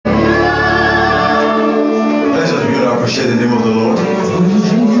appreciate the name of the Lord. Let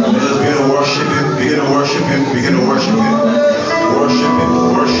us begin to worship Him. Begin to worship Him. Begin to worship Him. Worship Him.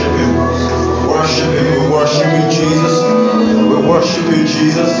 Worship Him. Worship Him. We worship you, Jesus. We worship you,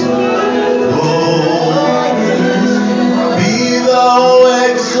 Jesus. Oh, be thou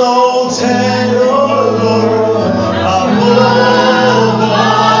exalted, O Lord, above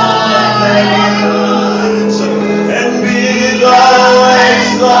all heavens, and be thou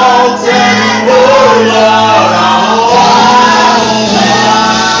exalted, O Lord, above all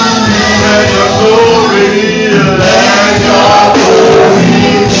heavens. Let your glory, let your glory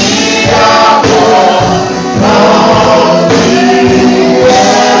be above all things.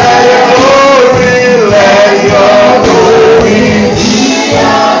 Let your glory.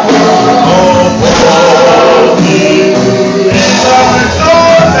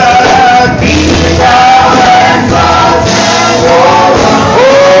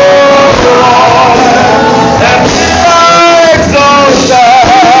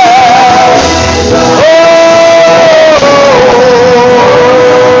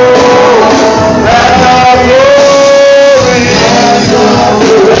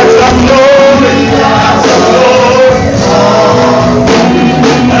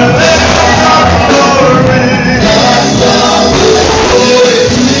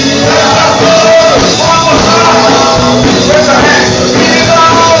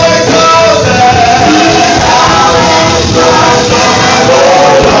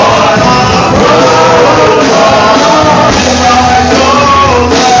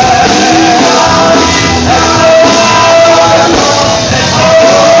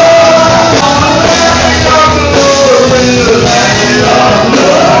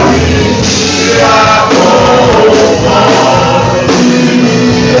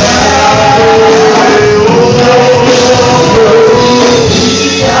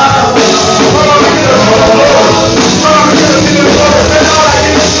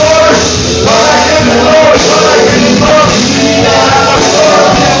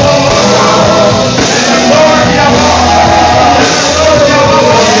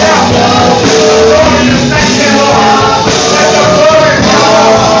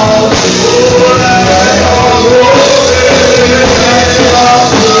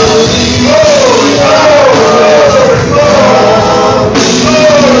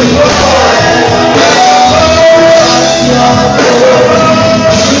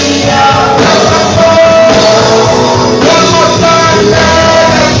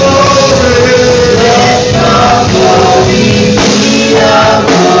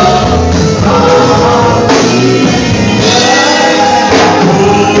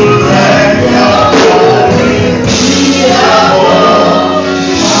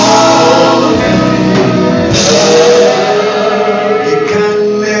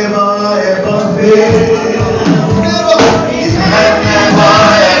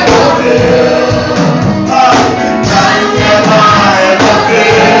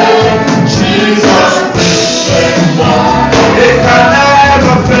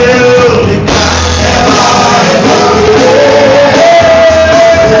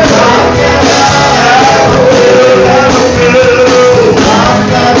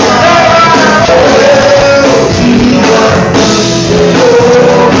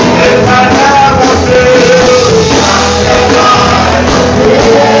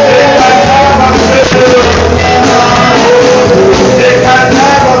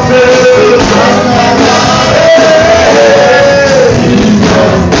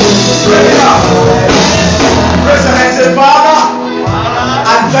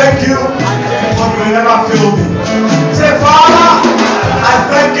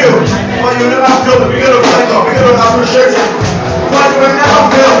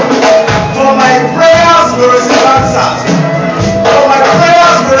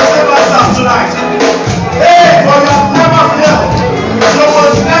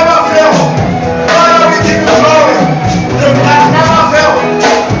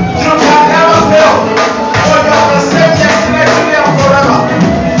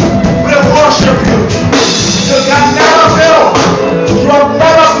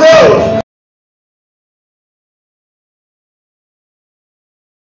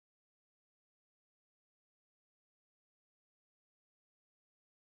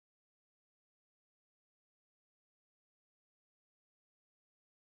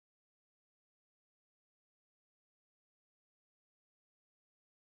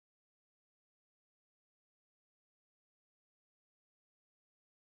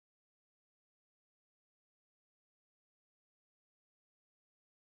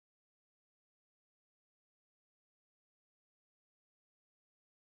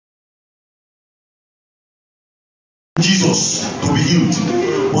 Jesus to be healed,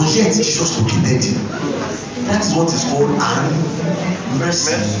 but yet Jesus located him. That is what is called an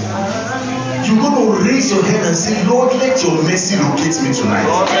mercy. You're going to raise your hand and say, Lord, let your mercy locate me tonight.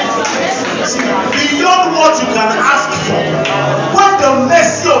 See, beyond what you can ask for, when the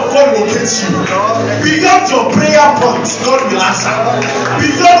mercy of God locates you, beyond your prayer points, God will answer.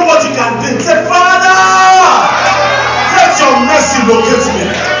 Beyond what you can think, say, Father, let your mercy locate me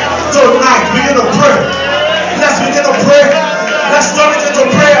tonight. Begin to pray. Let's begin to pray. Let's turn it into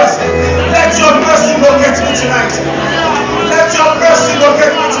prayers. Let your mercy locate me tonight. Let your mercy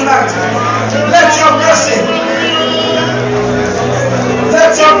locate me tonight. Let your mercy.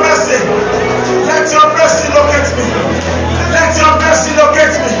 Let your mercy. Let your mercy locate me. Let your mercy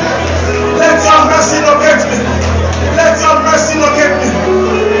locate me. Let your mercy locate me. Let your mercy locate me.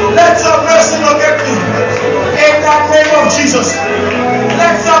 Let your mercy locate me. In the name of Jesus.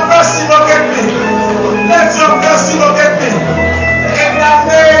 Let your mercy locate me. Let your mercy locate me. In the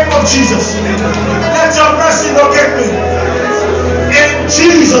name of Jesus. Let your mercy locate me. In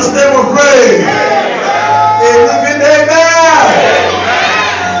Jesus' name we pray. Amen.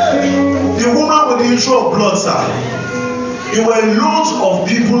 The woman with the issue of blood, sir. There were loads of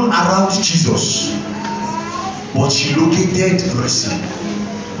people around Jesus, but she located mercy.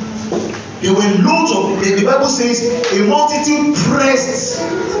 There were loads of, the Bible says, a multitude pressed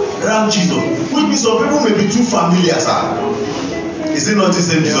around Jesus, which means some people may be too familiar, sir. Is it not the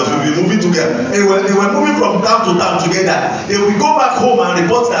same Jesus? We'll be moving together. They were moving from town to town together. They will go back home and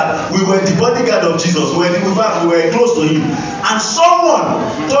report that we were the bodyguard of Jesus. We were close to him. And someone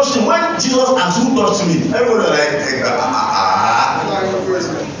touched him. When Jesus asked, who touched me? Everyone was like,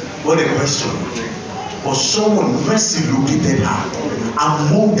 what a question. But someone mercy located her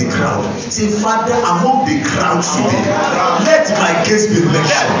among the crowd. Say, Father, among the crowd today, let my case be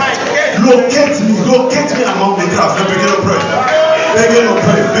mentioned. Locate me among the crowd. Now begin to pray. Begin to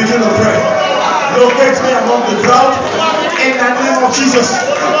pray. Begin to pray. Locate me among the crowd in the name of Jesus.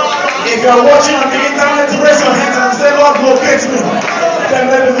 If you are watching on the internet, raise your hands and say, Lord, locate me. There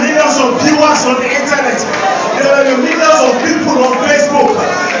may be millions of viewers on the internet. There may be millions of people on Facebook.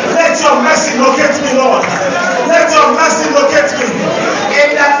 Let your mercy locate me, Lord. Let your mercy locate me.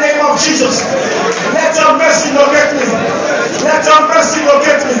 In the name of Jesus. Let your mercy locate me. Let your mercy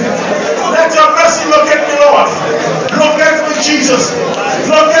locate me. Let your mercy locate me, Lord. Locate me, Jesus.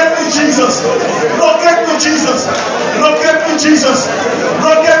 Locate me, Jesus. Locate me, Jesus. Locate me, Jesus.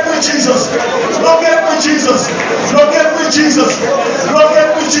 Locate me, Jesus. Locate me, Jesus. Locate me, Jesus.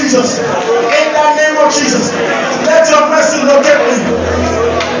 Locate me, Jesus. In the name of Jesus. Let your mercy locate me.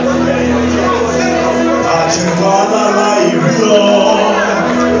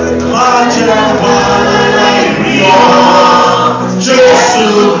 Jésù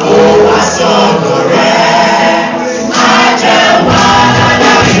kò wá sọ̀rọ̀ rẹ̀, má jẹ́ wá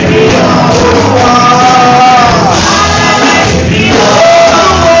láìrí ọ̀rọ̀.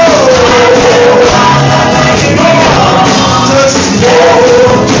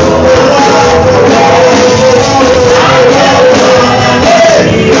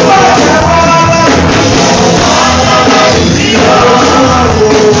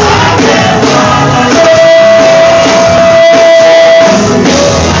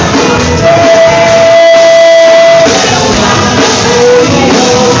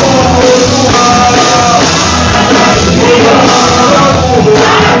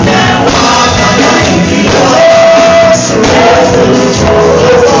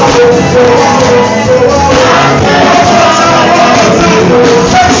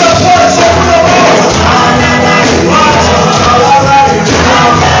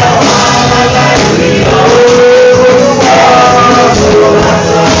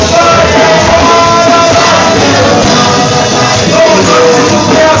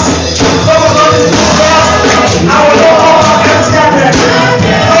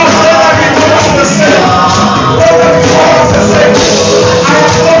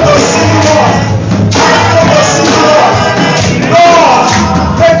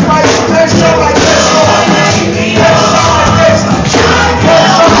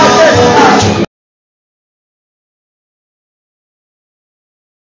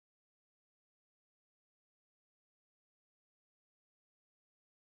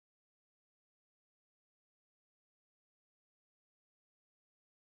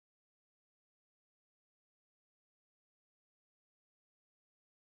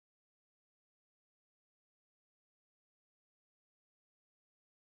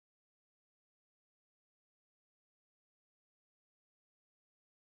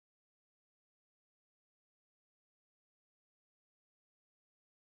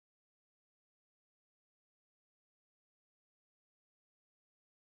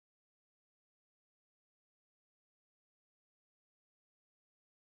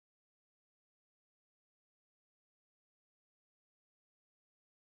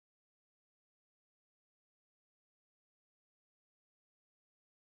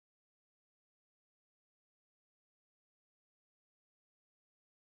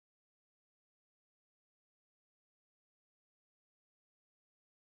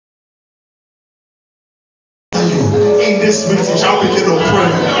 this meeting, shall we begin to pray?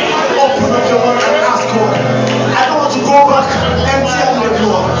 Open up your mouth and ask God. I don't want to go back empty-handed,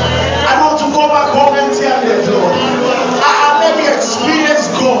 Lord. I don't want to go back home empty-handed, Lord. Let me experience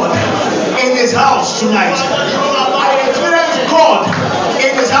God in His house tonight. I experience God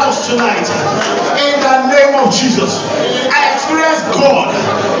in His house tonight. In the name of Jesus. I experience God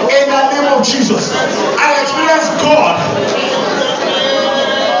in the name of Jesus. I experience God.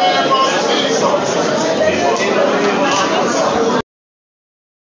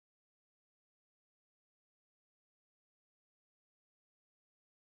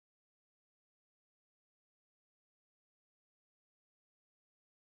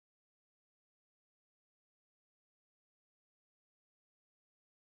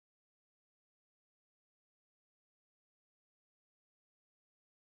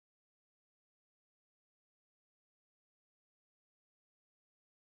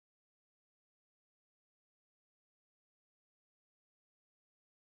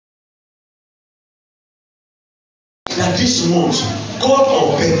 That this month, God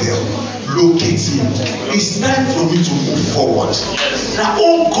of Bethel locates me. It's time for me to move forward. Now,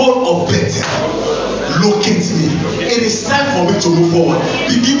 oh God of Bethel, locate me. It is time for me to move forward.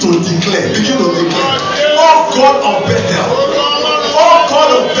 Begin to declare. Oh God of Bethel, oh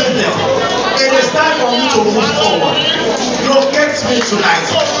God of Bethel, it is time for me to move forward. Locate me tonight.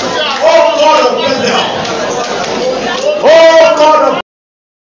 Oh God of Bethel, oh God of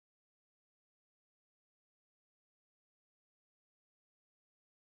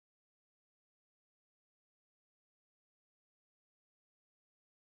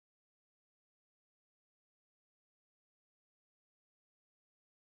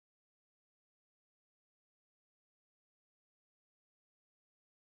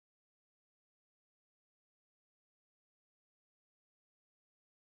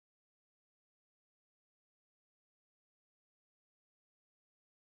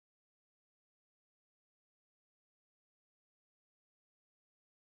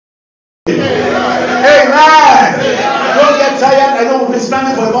Amen. Don't get tired. I know we've been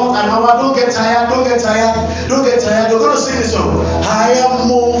standing for about an hour. Don't get tired. You're going to sing this song. I am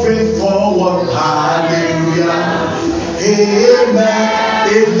moving forward. Hallelujah.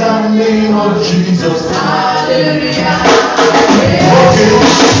 Amen. In the name of Jesus. Hallelujah. Okay.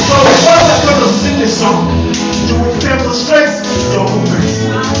 So while we're going to sing this song, you will demonstrate your movement.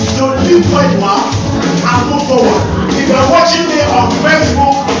 You leave where you are and move forward. If you're watching me on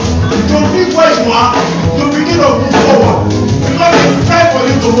Facebook, you leave where you are, you begin to move forward. Because it's time for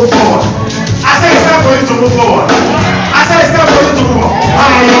you to move forward. I say it's time for you to move forward. I say it's time for you to move forward.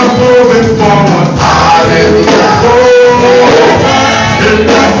 I am moving forward. Hallelujah. Oh, in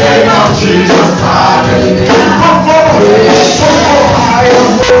the name of Jesus. Hallelujah. Move forward. I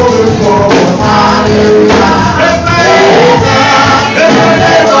am moving forward. Hallelujah. In the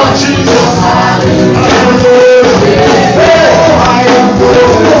name of Jesus. Hallelujah. I am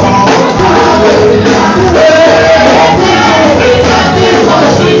moving forward. Hallelujah.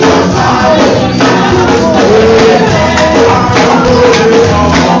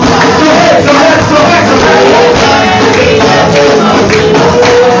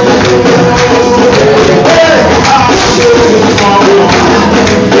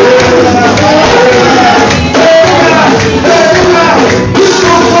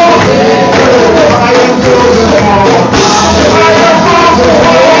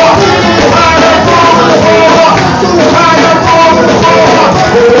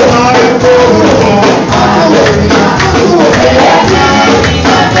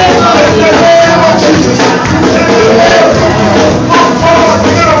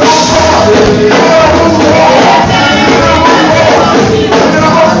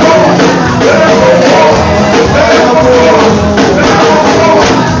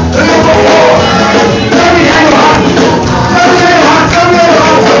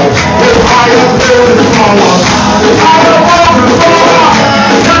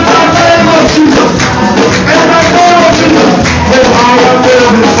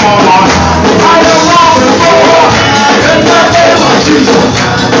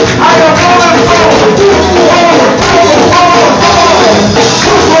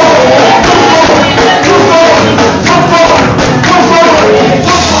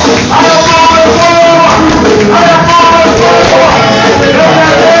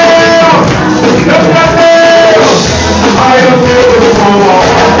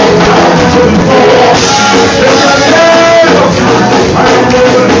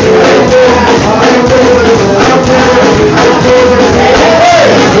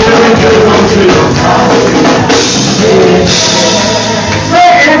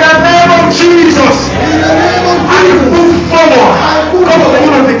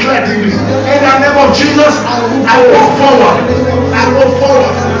 I move forward. I move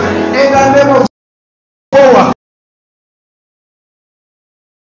forward. In the name of forward.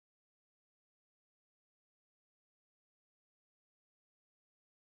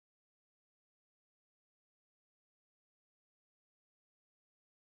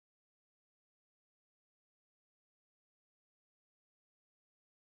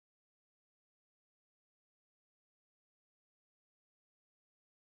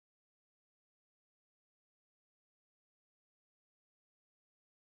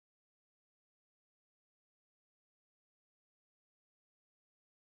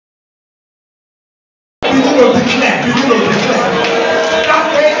 Begin to declare that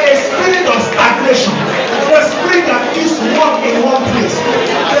a spirit of stagnation, the spirit that keeps one in one place,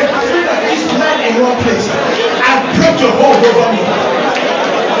 the spirit that keeps man in one place, I break your hold over me.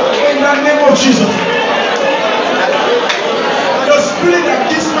 In the name of Jesus. The spirit that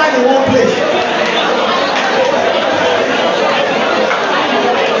keeps man in one place.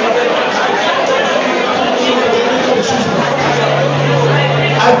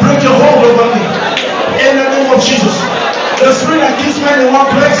 I break your hold over me. In the name of Jesus. The spirit that keeps men in one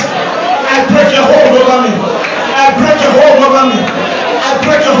place, I break your hold over me. I break your hold over me. I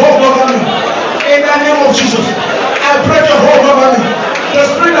break your hold over me. In the name of Jesus. I break your hold over me. The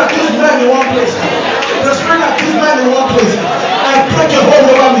spirit that keeps men in one place. The spirit that keeps men in one place. I break your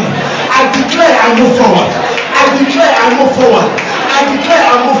hold over me. I declare I move forward. I declare I move forward. I declare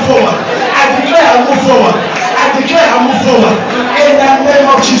I move forward. I declare I move forward. I declare I move forward. In the name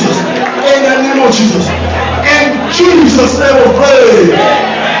of Jesus. In the name of Jesus. In Jesus' name we pray.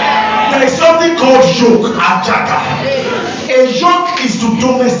 There is something called yoke, ajaka. A yoke is to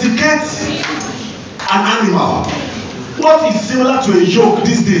domesticate an animal. What is similar to a yoke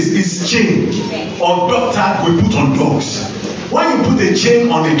these days is chain or dog tag we put on dogs. When you put a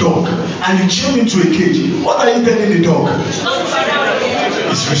chain on a dog and you chain him to a cage, what are you telling the dog?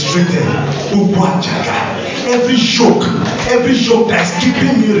 It's restricted. Every yoke that is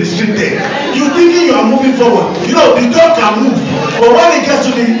keeping me restricted. You thinking you are moving forward. You know the dog can move, but when it gets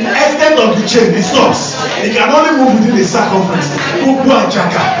to the extent of the chain, it stops. It can only move within a circumference.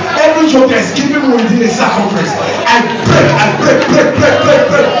 Every yoke that is keeping me within a circumference, I break by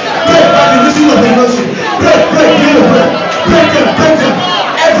the reason of the mercy. Break them.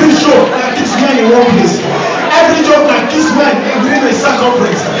 Every yoke that keeps men in one place. Every yoke that keeps men within a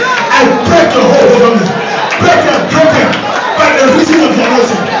circumference. I break your hold over me. Break them. By the reason of the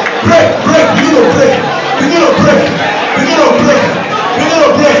mercy. Break. Begin to break.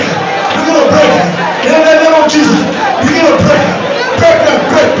 In the name of Jesus. Begin to break. Break them.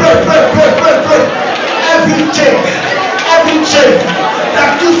 Every chain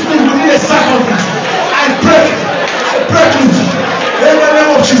that keeps me within a circumference. I break loose. In the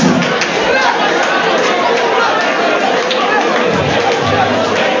name of Jesus.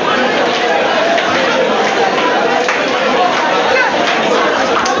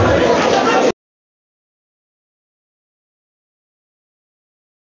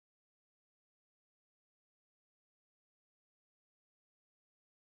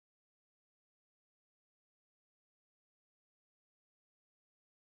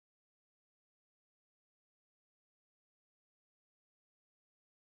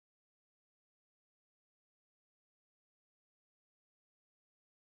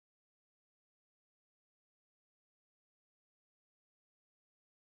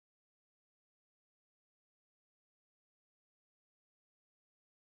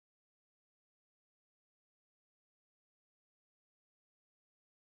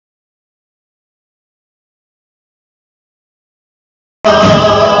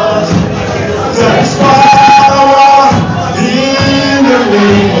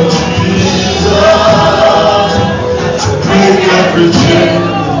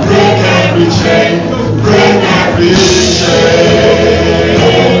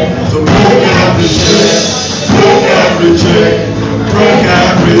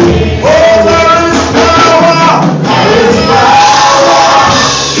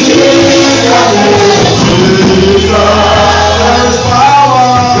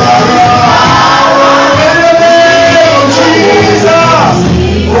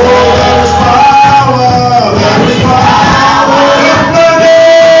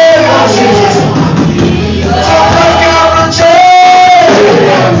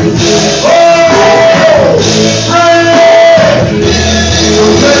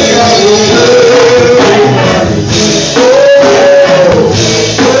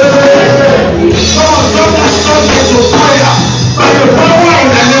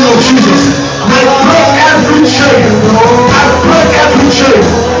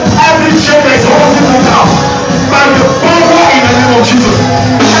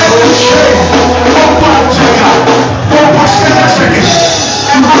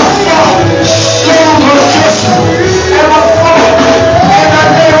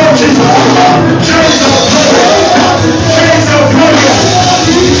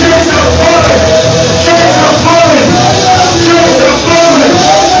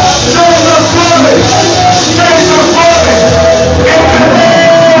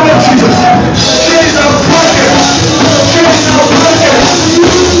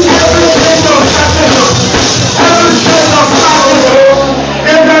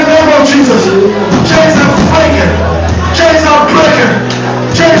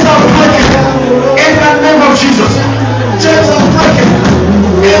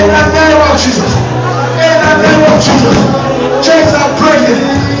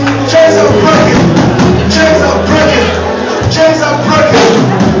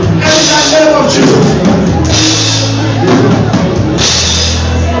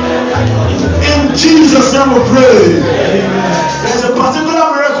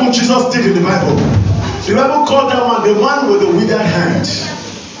 what Jesus did in the Bible. The Bible called that one the man with the withered hand.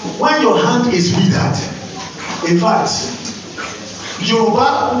 When your hand is withered, in fact,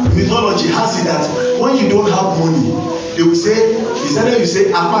 Yoruba mythology has it that when you don't have money, they will say, is either you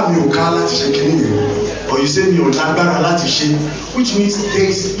say apa mi o ka láti ṣe kini yẹn, or you say mi o lágbára láti ṣe, which means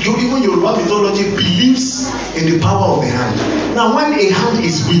even Yoruba mythology believes in the power of the hand. Now when a hand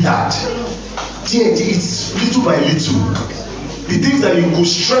is withered, it's little by little. The things that you could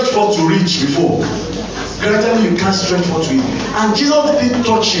stretch forth to reach before, gradually you can't stretch forth to it. And Jesus didn't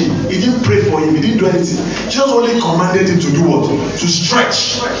touch him. He didn't pray for him. He didn't do anything. Jesus only commanded him to do what? To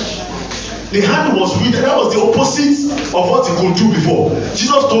stretch. The hand was withered. That was the opposite of what he could do before.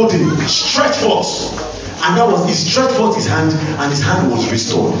 Jesus told him, stretch forth. And that was, he stretched forth his hand, and his hand was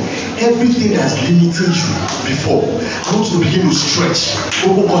restored. Everything that's limiting you before, I want you to begin to stretch.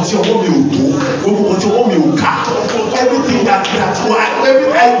 Everything that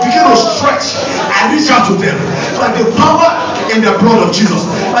I begin to stretch. I reach out to them by the power in the blood of Jesus,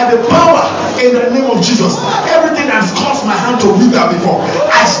 by the power in the name of Jesus. Everything that has caused my hand to wither before,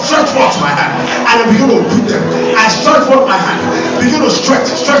 I stretch forth my hand and I begin to put them. I stretch forth my hand, begin to stretch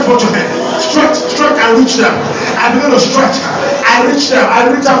forth your hand, stretch and reach them. I begin to stretch, I reach them, I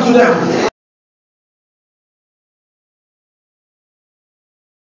reach out to them.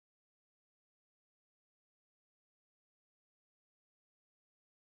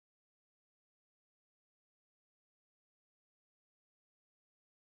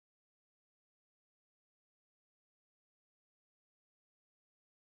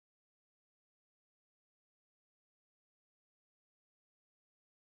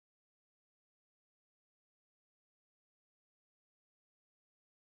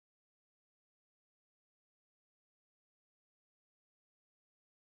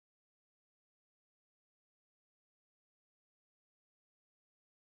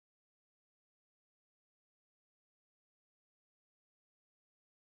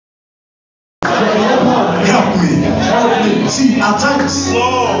 See, at times,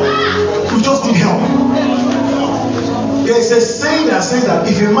 we just need help. There is a saying that says that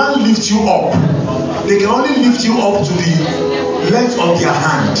if a man lifts you up, they can only lift you up to the length of their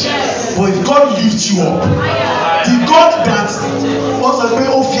hand. But if God lifts you up, the God that also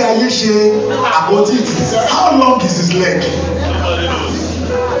how long is his leg?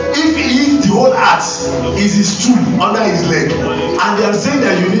 If the whole earth is his stool under his leg, and they are saying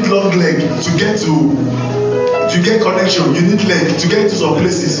that you need long leg to get connection, you need leg to get to some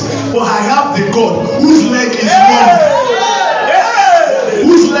places. But I have the God whose leg is long.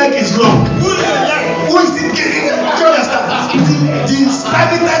 Whose leg is long? Who is the king? Do you understand?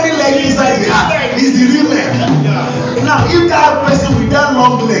 The tiny leg inside the heart is the real leg. Now, if that person with that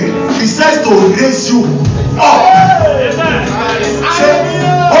long leg decides to raise you up, say,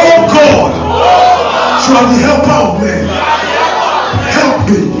 oh God, you are the helper of men. Help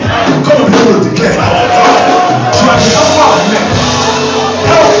me. Come on, people, declare. You are the helper of men.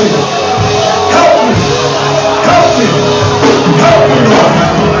 Help me. Help me. Help me. Help me, Lord.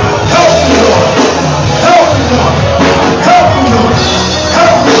 Help me, Lord. Help me, Lord. Help me, Lord.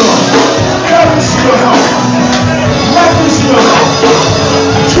 Help me, Lord. Let me see your help. Let me see your help.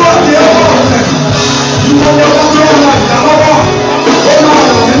 You are the helper of men. You are the helper of men.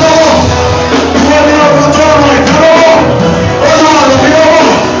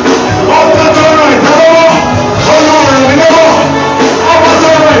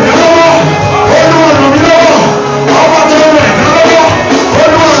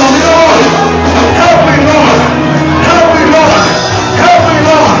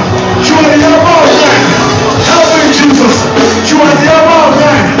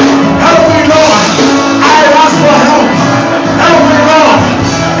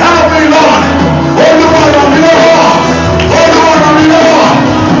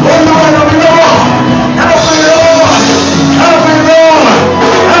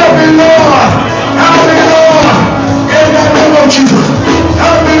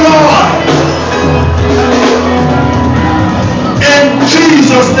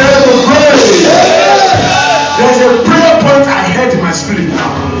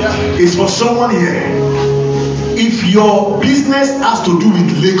 Someone here, if your business has to do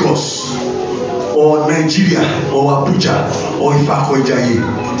with Lagos or Nigeria or Abuja or Ifakoijaye,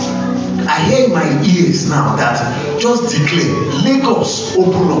 I hear in my ears now that just declare Lagos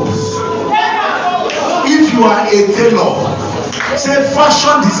open up. If you are a tailor, say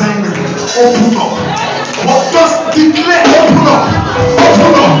fashion designer, open up. But just declare open up.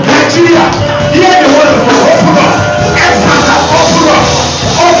 Open up. Nigeria, hear the word of God, open up. Express, open up.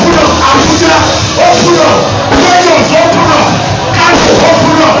 Open up. Abuja, open up. Lagos, open up. Kano,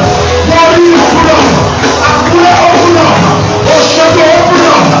 open up.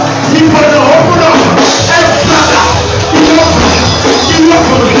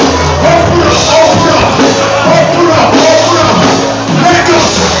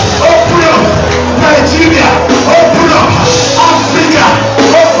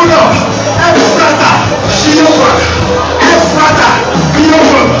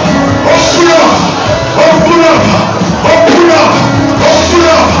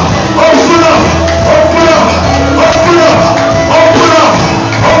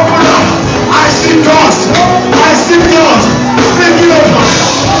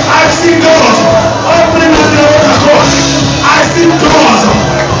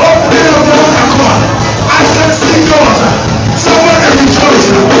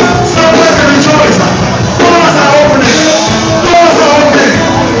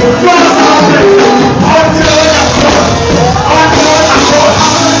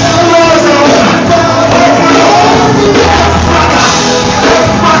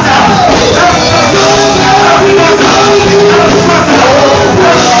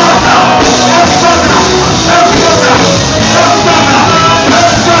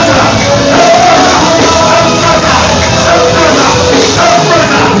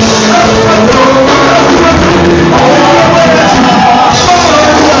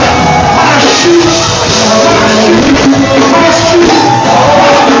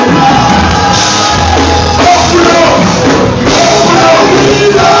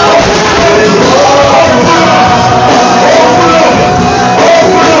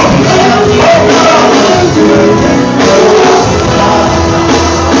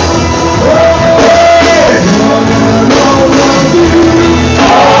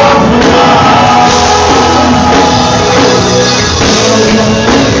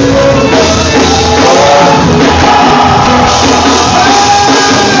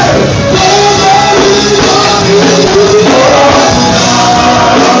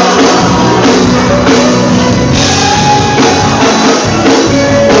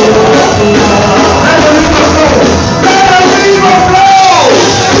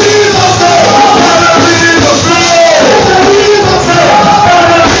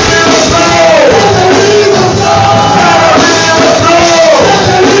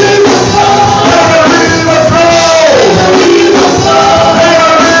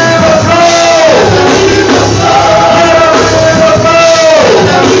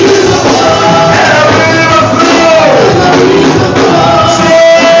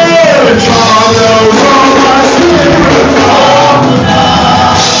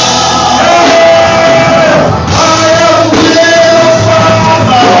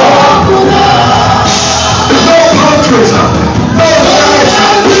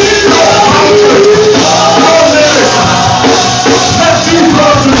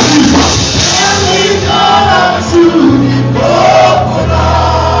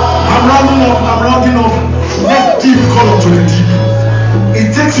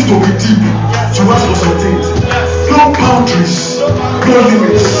 deep to ask for some things. No boundaries, no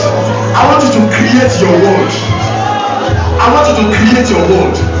limits. I want you to create your world. I want you to create your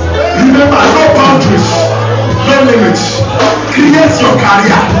world. Remember, no boundaries, no limits. Create your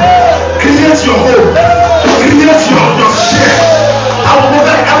career, create your home, create your share. I will move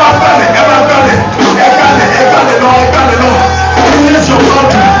that ever better. Create your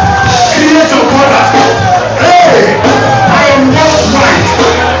boundary, create your border. Hey, I am worldwide.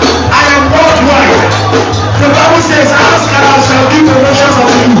 I am worldwide. The Bible says, ask and I shall give the nations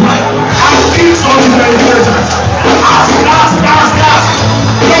unto you. Ask kings unto the inheritance. Ask.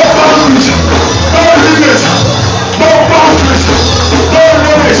 No boundaries, no limits, no boundaries, no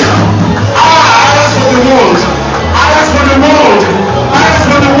limits. I ask for the world. I ask for the world. I ask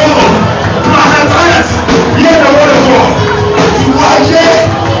for the world. Planet Earth, hear the word of God. You are here,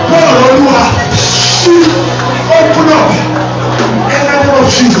 Lord, you are. Open up in the name of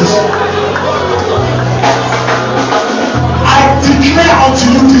Jesus. I declare unto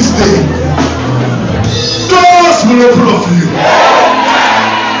you this day, doors will open up for you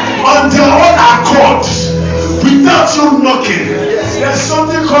on their own accord, without you knocking. There's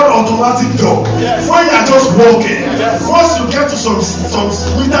something called automatic door. When you are just walking, once you get to some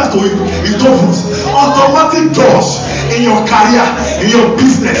meters to it opens. Automatic doors in your career, in your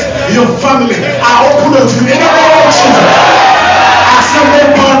business, in your family are open up to you. In the name of Jesus. I say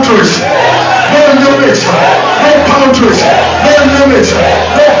no boundaries, no limits, no boundaries, no limits,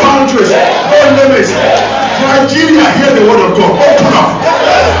 no boundaries, no limits. Nigeria, hear the word of God. Open up.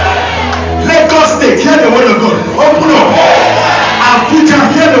 Lagos State, hear the word of God. Open up. Abuja,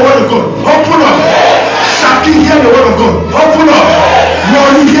 hear the word of God. Open up. Shaki, hear the word of God. Open up.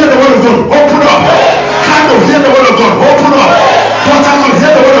 Warri, hear the word of God. Open up. Kano, hear the word of God. Open up. Port Harcourt,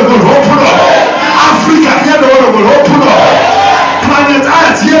 hear the word of God. Open up. Africa, hear the word of God. Open up. Planet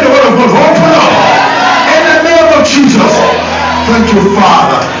Earth, hear the word of God. Open up. In the name of Jesus. Thank you,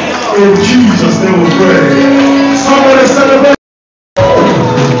 Father. In Jesus' name we pray. Somebody celebrate.